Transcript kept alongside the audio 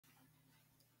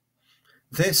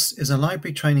This is a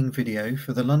library training video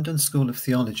for the London School of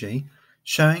Theology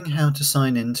showing how to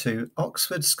sign into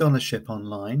Oxford Scholarship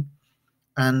Online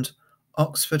and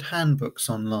Oxford Handbooks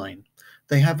Online.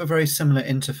 They have a very similar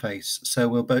interface, so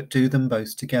we'll do them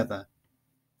both together.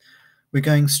 We're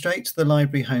going straight to the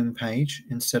library homepage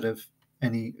instead of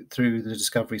through the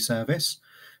Discovery service.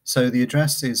 So the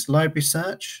address is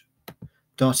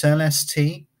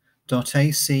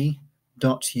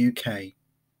librarysearch.lst.ac.uk.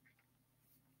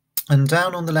 And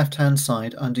down on the left-hand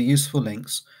side, under Useful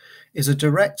Links, is a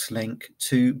direct link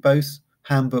to both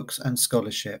Handbooks and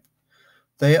Scholarship.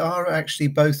 They are actually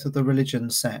both of the religion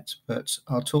set, but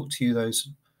I'll talk to you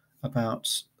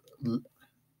about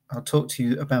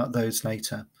those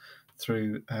later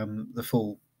through the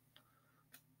full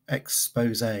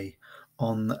expose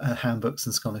on Handbooks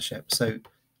and Scholarship. So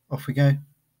off we go.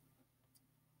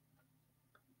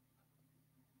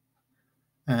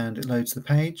 And it loads the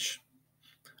page.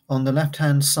 On the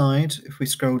left-hand side, if we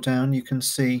scroll down, you can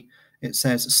see it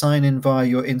says sign in via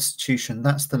your institution.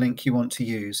 That's the link you want to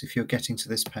use if you're getting to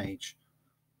this page.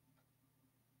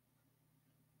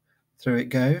 Through it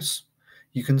goes.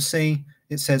 You can see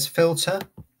it says filter,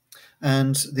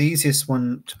 and the easiest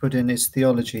one to put in is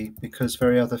theology because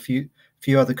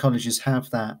few other colleges have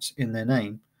that in their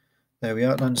name. There we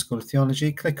are, London School of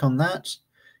Theology. Click on that.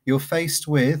 You're faced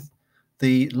with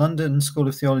the London School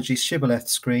of Theology shibboleth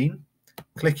screen.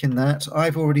 Click in that.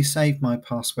 I've already saved my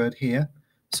password here,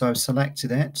 so I've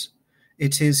selected it.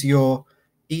 It is your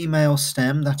email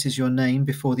stem, that is your name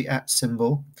before the @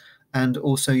 symbol, and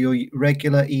also your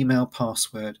regular email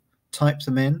password. Type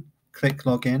them in, click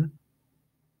login,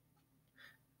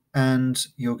 and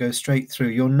you'll go straight through.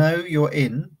 You'll know you're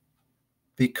in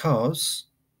because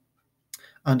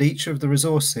under each of the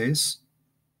resources,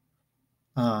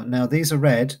 now these are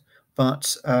red,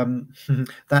 but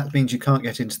that means you can't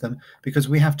get into them because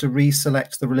we have to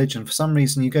reselect the religion. For some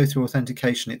reason, you go through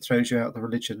authentication, it throws you out the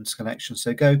religion selection.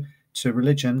 So go to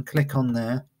religion, click on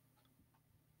there,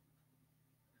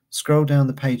 scroll down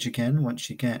the page again once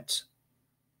you get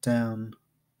down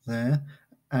there,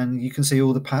 and you can see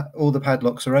all the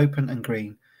padlocks are open and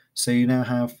green. So you now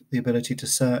have the ability to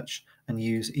search and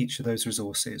use each of those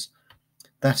resources.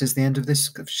 That is the end of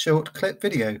this short clip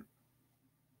video.